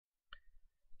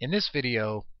In this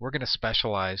video, we're going to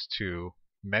specialize to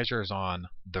measures on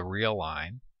the real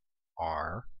line,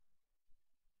 R,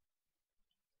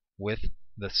 with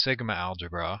the sigma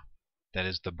algebra, that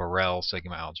is the Borel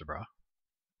sigma algebra.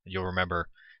 You'll remember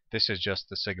this is just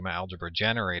the sigma algebra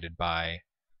generated by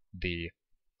the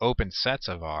open sets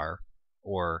of R,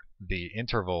 or the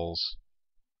intervals.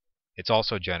 It's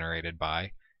also generated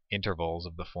by intervals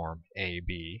of the form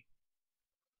AB.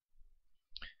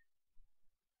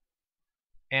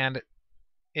 And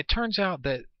it turns out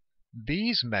that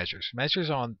these measures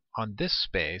on this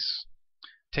space,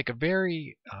 take a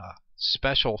very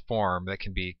special form that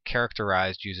can be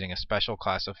characterized using a special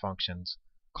class of functions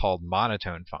called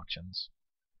monotone functions.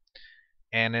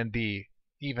 And in the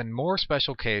even more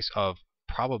special case of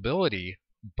probability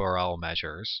Borel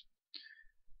measures,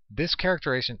 this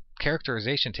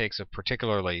characterization takes a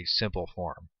particularly simple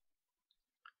form,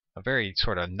 a very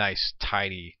sort of nice,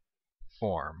 tidy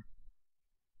form.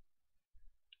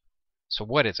 So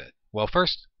what is it? Well,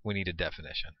 first we need a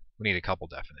definition. We need a couple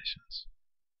definitions.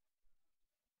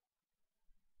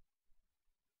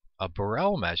 A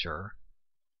Borel measure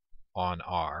on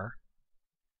R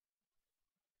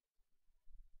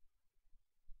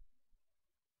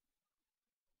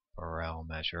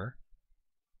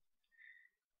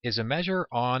is a measure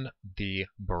on the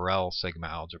Borel sigma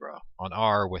algebra, on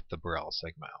R with the Borel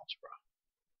sigma algebra.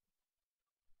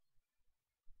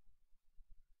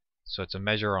 So it's a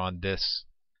measure on this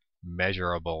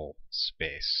measurable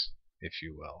space, if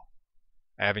you will.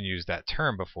 I haven't used that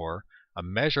term before. A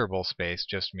measurable space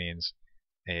just means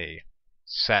a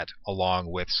set along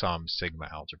with some sigma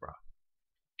algebra.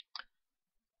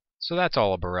 So that's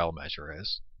all a Borel measure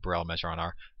is. Borel measure on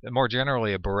R. More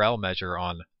generally, a Borel measure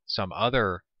on some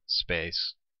other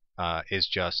space is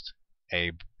just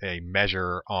a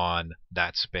measure on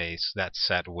that space, that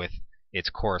set with its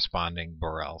corresponding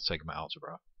Borel sigma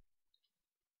algebra.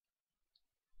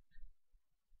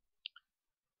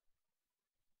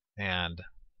 And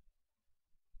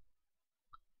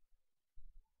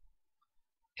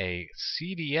a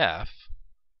CDF,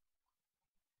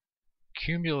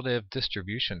 cumulative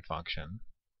distribution function,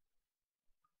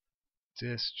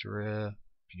 is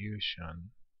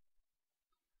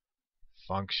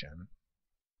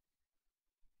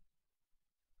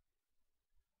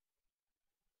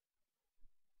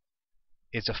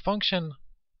a function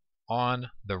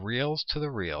on the reals to the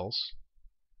reals.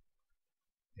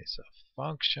 It's a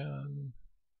function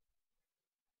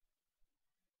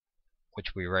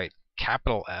which we write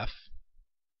capital F,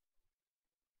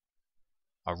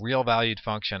 a real valued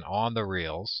function on the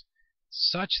reals,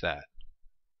 such that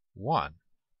 1,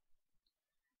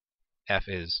 f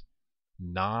is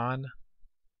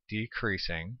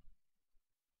non-decreasing,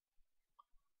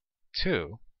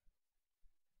 2,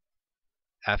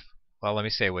 f, well, let me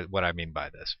say what I mean by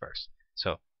this first.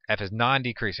 So f is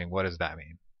non-decreasing. What does that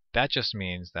mean? That just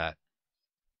means that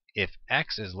if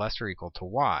x is less or equal to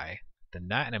y, then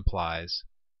that implies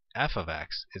f of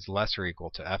x is less or equal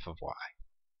to f of y.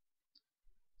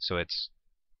 So it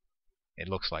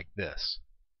looks like this.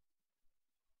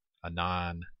 A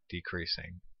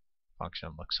non-decreasing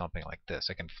function looks something like this.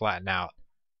 It can flatten out,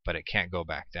 but it can't go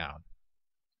back down.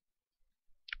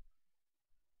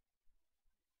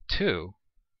 2,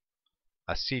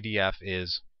 a CDF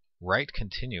is right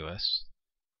continuous .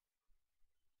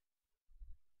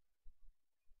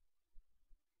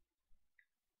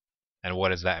 And what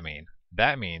does that mean?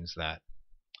 That means that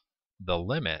the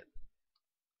limit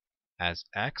as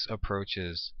x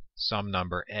approaches some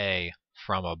number a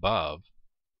from above,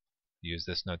 use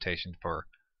this notation for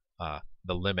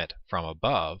the limit from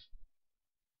above,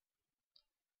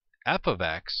 f of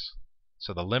x,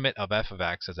 so the limit of f of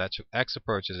x as x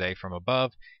approaches a from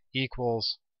above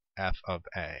equals f of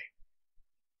a.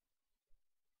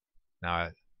 Now,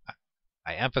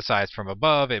 I emphasize from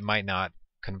above. It might not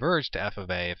converge to f of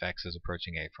a if x is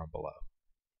approaching a from below.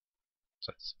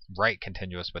 So it's right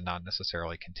continuous, but not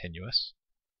necessarily continuous.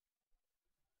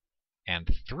 And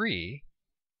 3,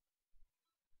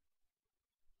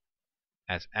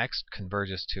 as x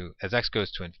goes to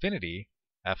infinity,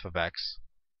 f of x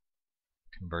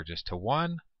converges to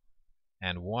 1,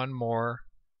 and one more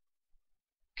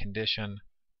condition,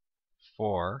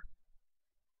 4,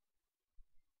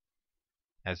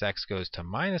 as x goes to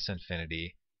minus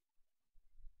infinity,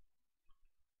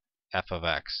 f of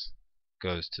x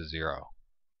goes to 0.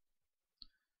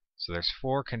 So there's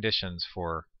 4 conditions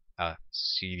for a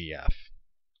CDF,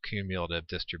 cumulative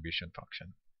distribution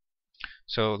function.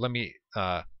 So let me,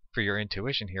 for your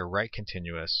intuition here, right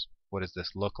continuous, what does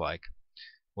this look like?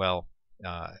 Well,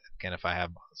 again, if I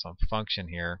have some function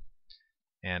here,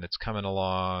 and it's coming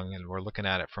along, and we're looking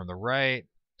at it from the right,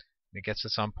 It gets to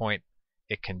some point,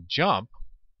 it can jump,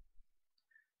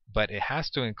 but it has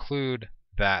to include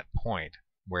that point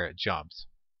where it jumps.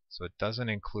 So it doesn't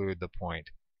include the point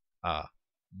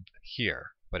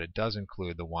here, but it does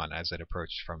include the one as it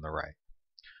approached from the right.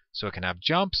 So it can have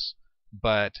jumps,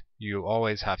 but you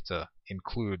always have to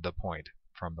include the point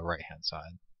from the right-hand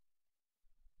side.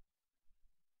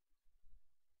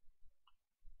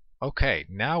 Okay,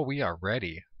 now we are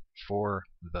ready for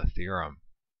the theorem.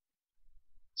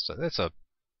 So that's a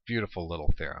beautiful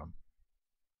little theorem.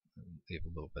 Leave a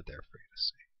little bit there for you to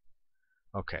see.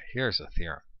 Okay, here's a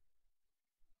theorem.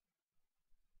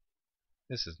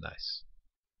 This is nice.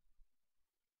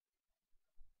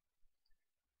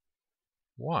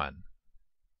 1.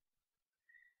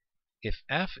 If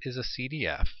f is a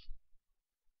CDF,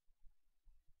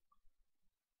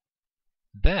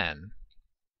 then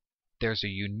there's a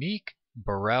unique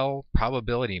Borel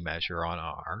probability measure on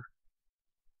R.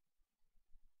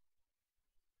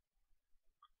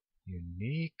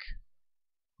 Unique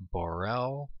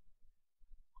Borel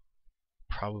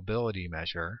probability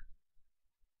measure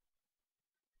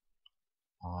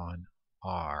on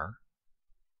R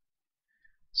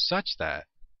such that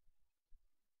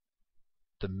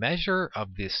the measure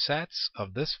of the sets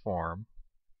of this form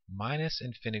minus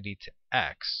infinity to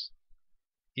x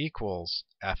equals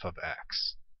f of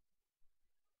x.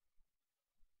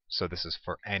 So this is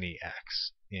for any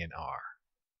x in R.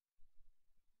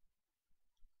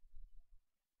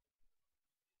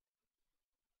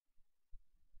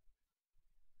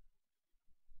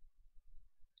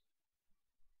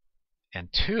 And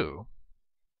 2,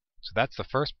 so that's the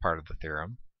first part of the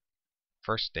theorem,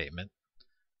 first statement.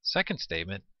 Second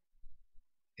statement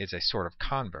is a sort of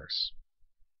converse.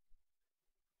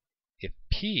 If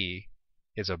P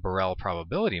is a Borel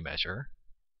probability measure,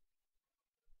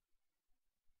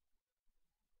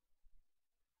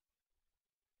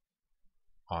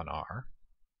 on R,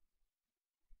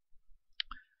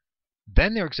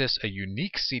 then there exists a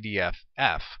unique CDF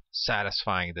F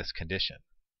satisfying this condition.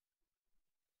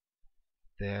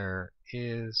 There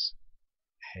is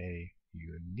a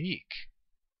unique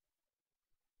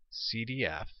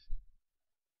CDF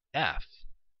F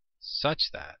such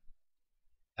that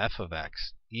f of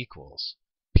x equals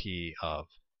P of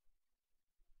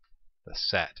the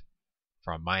set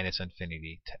from minus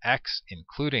infinity to x,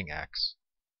 including x,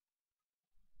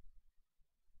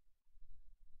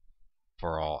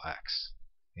 for all x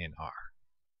in R.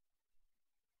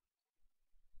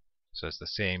 So it's the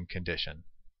same condition.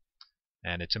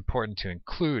 And it's important to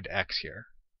include x here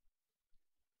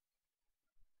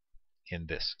in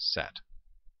this set.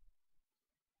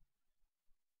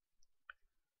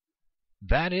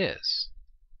 That is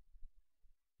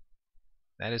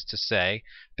to say,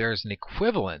 there is an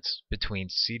equivalence between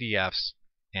CDFs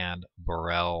and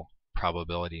Borel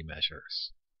probability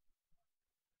measures.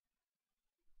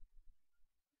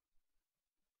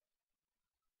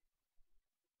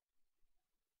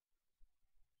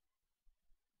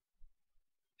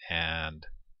 And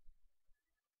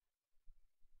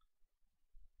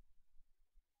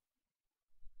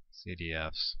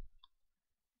CDFs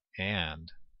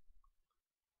and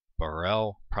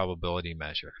Borel probability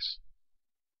measures.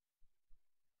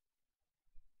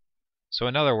 So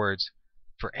in other words,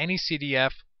 for any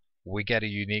CDF, we get a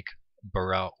unique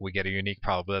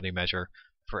probability measure.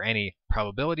 For any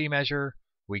probability measure,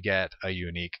 we get a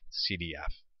unique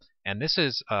CDF. And this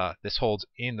holds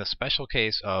in the special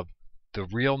case of the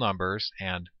real numbers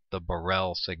and the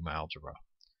Borel sigma algebra.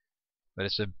 But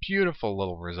it's a beautiful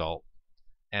little result,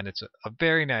 and it's a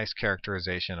very nice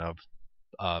characterization of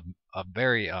a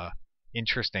very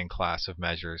interesting class of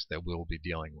measures that we'll be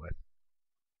dealing with.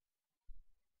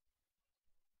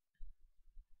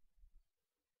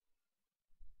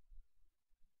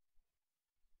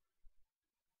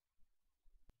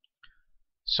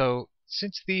 So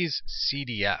since these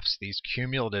CDFs, these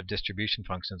cumulative distribution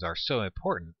functions, are so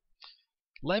important,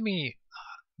 let me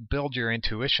build your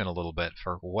intuition a little bit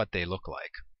for what they look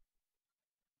like.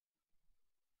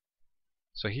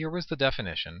 So here was the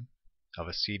definition of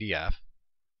a CDF.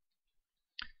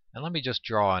 And let me just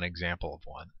draw an example of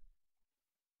one.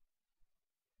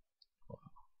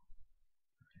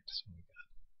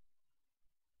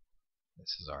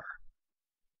 This is our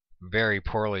very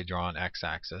poorly drawn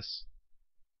x-axis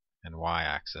and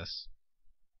y-axis.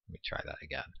 Let me try that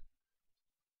again.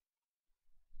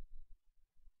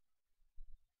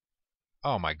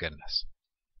 Oh my goodness.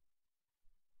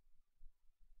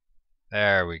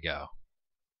 There we go.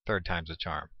 Third time's a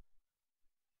charm.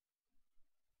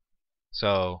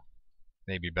 So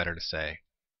maybe better to say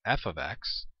f of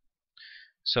x.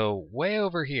 So way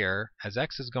over here, as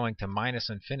x is going to minus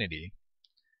infinity,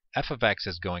 f of x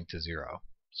is going to 0.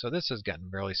 So this is getting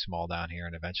really small down here,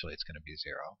 and eventually it's going to be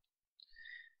 0.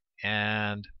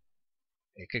 And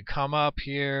it could come up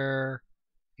here,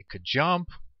 it could jump,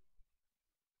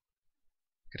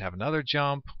 it could have another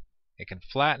jump, it can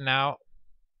flatten out,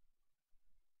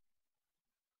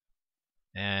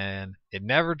 and it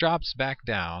never drops back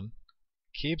down,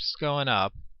 keeps going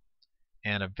up,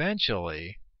 and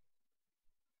eventually,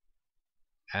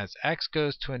 as x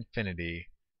goes to infinity,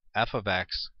 f of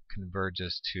x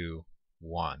converges to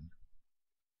 1.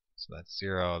 So that's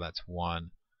 0, that's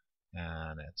 1,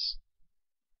 and it's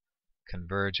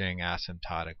converging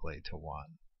asymptotically to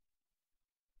 1.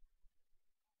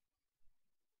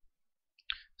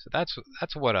 So that's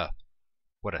what a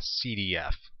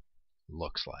CDF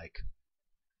looks like.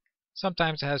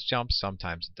 Sometimes it has jumps,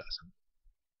 sometimes it doesn't.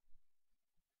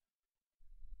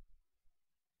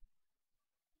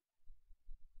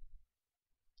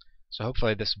 So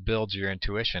hopefully this builds your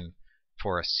intuition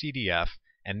for a CDF,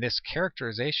 and this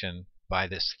characterization by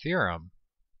this theorem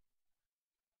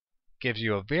gives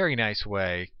you a very nice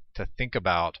way to think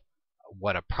about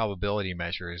what a probability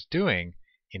measure is doing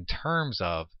in terms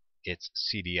of its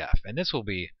CDF. And this will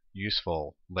be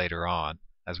useful later on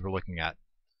as we're looking at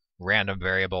random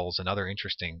variables and other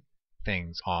interesting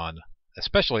things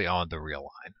especially on the real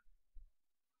line.